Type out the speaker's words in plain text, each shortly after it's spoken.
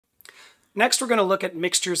Next, we're going to look at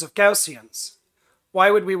mixtures of Gaussians.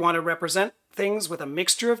 Why would we want to represent things with a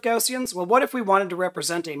mixture of Gaussians? Well, what if we wanted to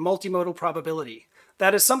represent a multimodal probability?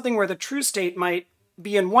 That is something where the true state might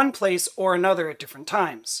be in one place or another at different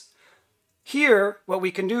times. Here, what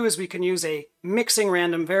we can do is we can use a mixing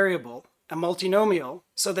random variable, a multinomial,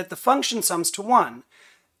 so that the function sums to 1.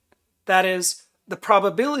 That is, the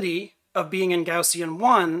probability of being in Gaussian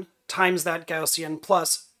 1 times that Gaussian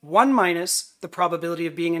plus 1 minus the probability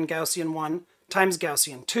of being in Gaussian 1 times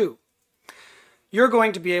Gaussian 2. You're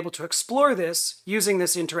going to be able to explore this using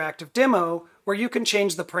this interactive demo where you can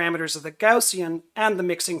change the parameters of the Gaussian and the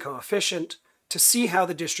mixing coefficient to see how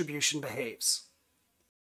the distribution behaves.